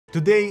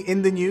Today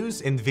in the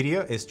news,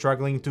 Nvidia is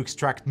struggling to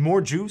extract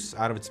more juice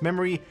out of its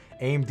memory,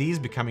 AMD is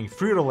becoming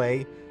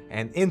Frito-Lay,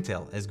 and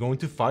Intel is going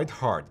to fight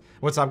hard.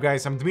 What's up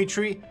guys, I'm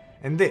Dmitry,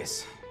 and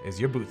this is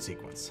your boot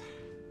sequence.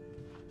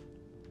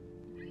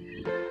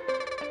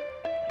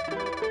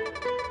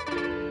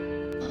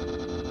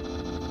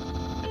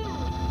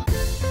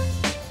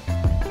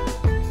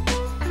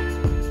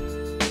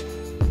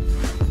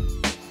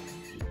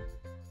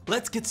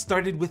 Let's get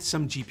started with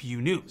some GPU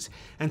news.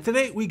 And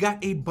today we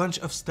got a bunch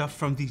of stuff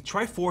from the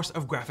Triforce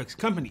of graphics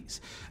companies,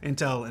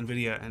 Intel,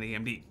 Nvidia, and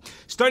AMD.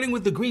 Starting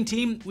with the green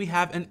team, we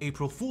have an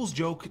April Fool's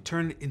joke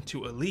turned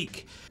into a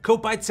leak.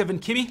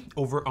 Copite7Kimmy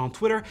over on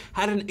Twitter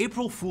had an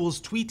April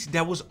Fool's tweet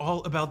that was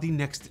all about the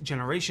next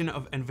generation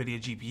of Nvidia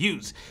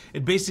GPUs.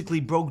 It basically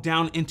broke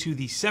down into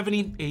the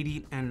 70,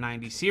 80, and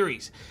 90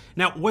 series.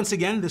 Now, once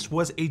again, this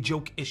was a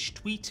joke-ish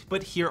tweet,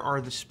 but here are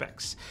the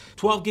specs.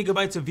 12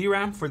 gigabytes of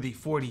VRAM for the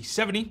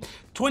 4070,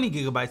 20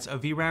 gigabytes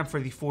of VRAM for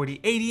the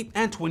 4080,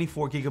 and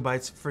 24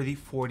 gigabytes for the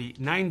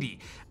 4090,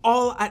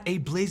 all at a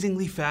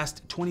blazingly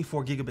fast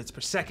 24 gigabits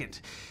per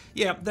second.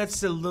 Yeah,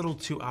 that's a little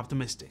too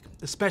optimistic,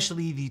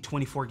 especially the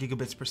 24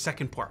 gigabits per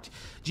second part.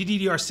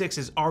 GDDR6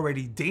 is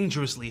already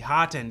dangerously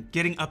hot, and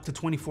getting up to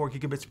 24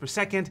 gigabits per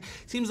second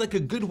seems like a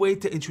good way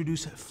to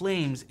introduce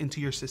flames into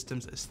your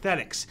system's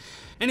aesthetics.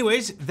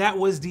 Anyways, that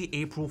was the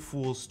April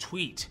Fool's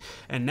tweet.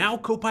 And now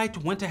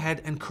Copite went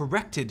ahead and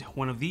corrected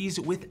one of these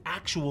with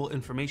actual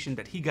information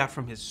that he got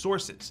from his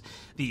sources.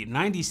 The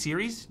 90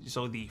 series,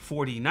 so the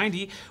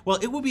 4090, well,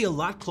 it would be a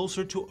lot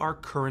closer to our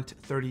current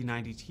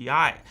 3090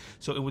 Ti.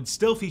 So it would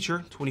still feature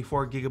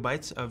 24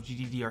 gigabytes of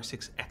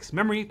GDDR6X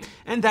memory,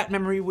 and that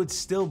memory would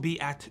still be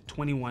at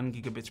 21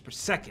 gigabits per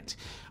second.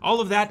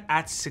 All of that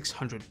at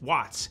 600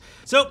 watts.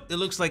 So it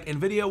looks like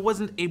Nvidia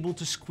wasn't able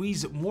to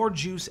squeeze more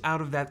juice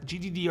out of that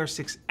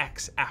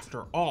GDDR6X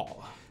after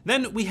all.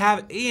 Then we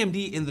have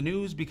AMD in the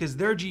news because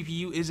their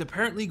GPU is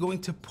apparently going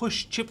to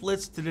push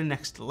chiplets to the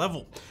next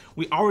level.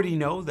 We already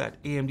know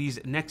that AMD's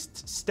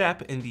next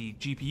step in the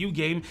GPU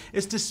game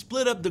is to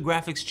split up the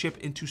graphics chip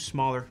into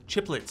smaller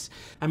chiplets.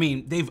 I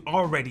mean, they've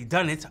already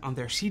done it on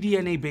their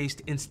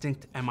CDNA-based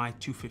Instinct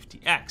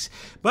MI250X,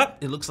 but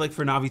it looks like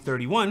for Navi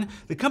 31,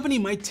 the company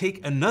might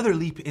take another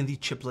leap in the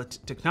chiplet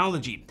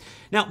technology.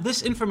 Now,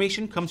 this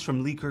information comes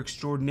from leaker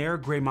extraordinaire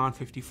Greymon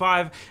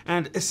 55,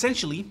 and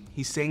essentially,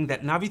 he's saying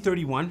that Navi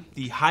 31,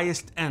 the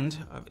highest end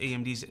of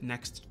AMD's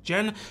next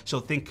gen, so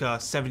think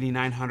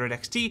 7900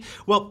 XT,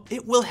 well,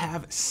 it will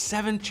have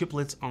 7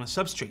 chiplets on a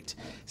substrate.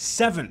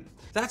 7.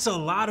 That's a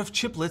lot of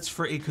chiplets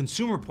for a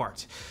consumer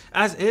part.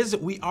 As is,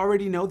 we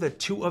already know that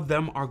 2 of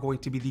them are going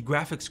to be the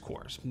graphics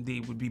cores. They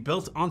would be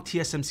built on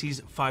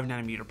TSMC's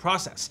 5nm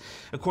process.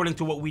 According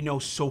to what we know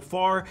so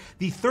far,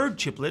 the 3rd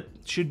chiplet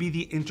should be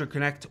the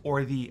interconnect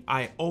or the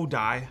I/O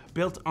die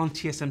built on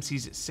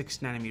TSMC's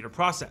 6nm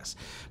process.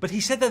 But he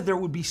said that there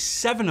would be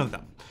 7 of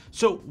them.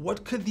 So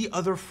what could the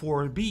other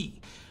 4 be?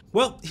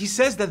 Well, he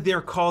says that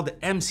they're called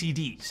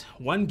MCDs.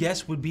 One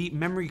guess would be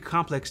memory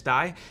complex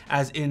die,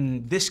 as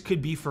in this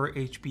could be for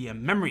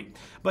HBM memory.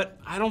 But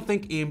I don't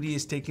think AMD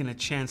is taking a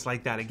chance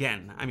like that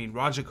again. I mean,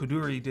 Raja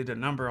Koduri did a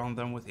number on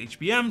them with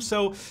HBM,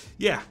 so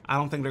yeah, I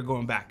don't think they're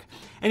going back.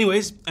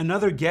 Anyways,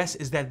 another guess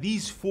is that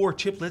these 4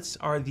 chiplets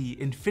are the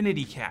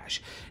infinity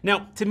cache.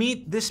 Now, to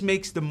me, this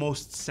makes the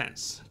most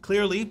sense.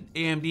 Clearly,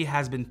 AMD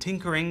has been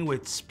tinkering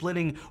with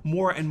splitting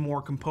more and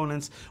more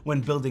components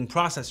when building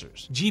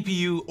processors,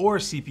 GPU or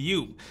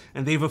CPU,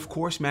 and they've of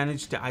course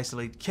managed to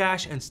isolate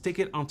cache and stick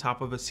it on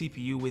top of a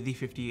CPU with the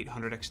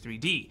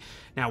 5800X3D.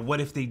 Now, what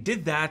if they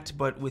did that,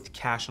 but with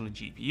cache on a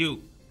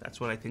GPU? That's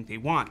what I think they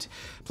want.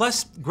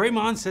 Plus,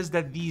 Greymon says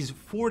that these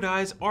 4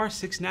 dies are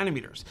 6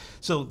 nanometers,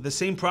 so the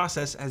same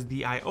process as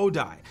the I/O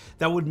die.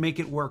 That would make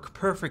it work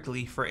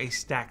perfectly for a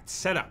stacked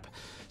setup.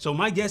 So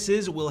my guess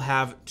is we'll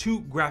have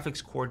 2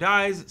 graphics core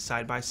dies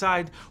side by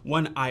side,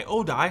 1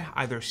 I/O die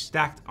either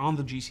stacked on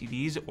the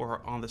GCDs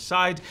or on the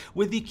side,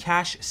 with the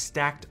cache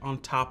stacked on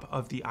top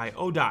of the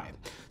I/O die.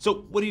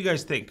 So what do you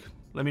guys think?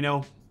 Let me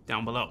know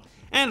down below.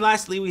 And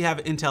lastly, we have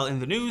Intel in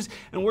the news,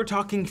 and we're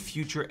talking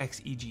future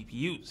Xe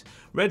GPUs.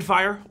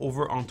 Redfire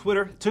over on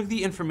Twitter took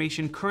the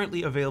information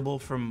currently available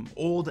from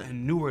old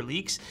and newer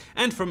leaks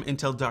and from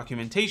Intel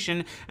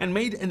documentation and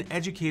made an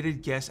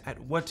educated guess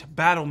at what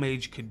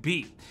Battlemage could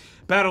be.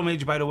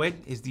 Battlemage, by the way,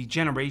 is the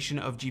generation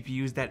of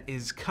GPUs that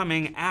is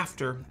coming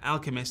after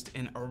Alchemist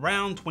in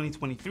around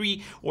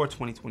 2023 or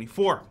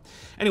 2024.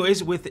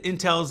 Anyways, with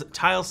Intel's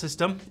tile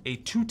system, a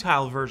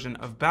 2-tile version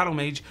of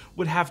Battlemage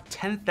would have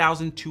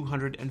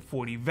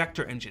 10,240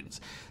 vector engines.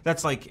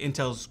 That's like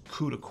Intel's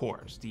CUDA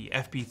cores, the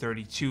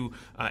FP32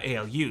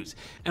 ALUs.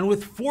 And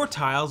with 4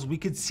 tiles, we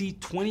could see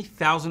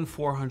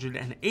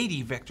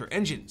 20,480 vector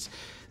engines.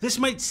 This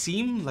might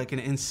seem like an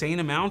insane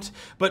amount,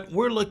 but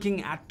we're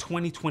looking at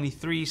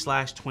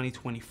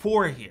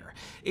 2023/2024 here.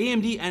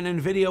 AMD and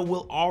Nvidia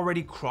will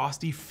already cross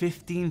the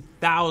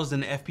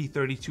 15,000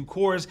 FP32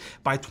 cores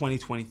by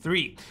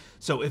 2023.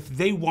 So if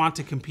they want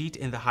to compete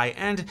in the high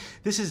end,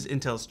 this is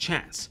Intel's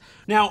chance.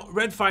 Now,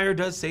 Redfire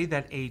does say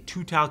that a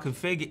 2-tile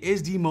config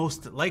is the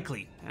most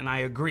likely, and I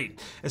agree,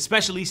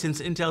 especially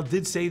since Intel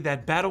did say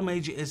that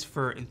Battlemage is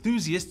for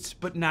enthusiasts,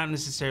 but not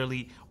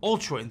necessarily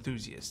ultra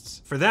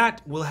enthusiasts. For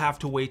that, we'll have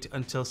to wait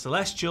until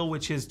Celestial,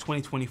 which is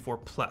 2024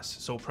 plus,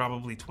 so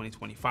probably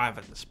 2025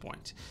 at this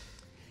point.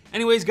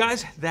 Anyways,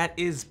 guys, that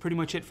is pretty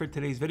much it for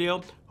today's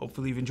video.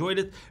 Hopefully you've enjoyed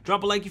it.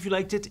 Drop a like if you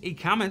liked it, a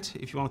comment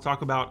if you want to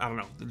talk about, I don't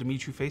know, the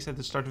Dimitri face at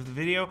the start of the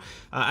video.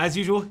 As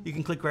usual, you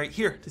can click right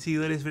here to see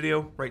the latest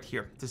video, right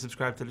here to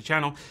subscribe to the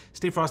channel.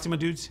 Stay frosty, my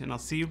dudes, and I'll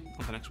see you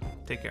on the next one.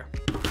 Take care.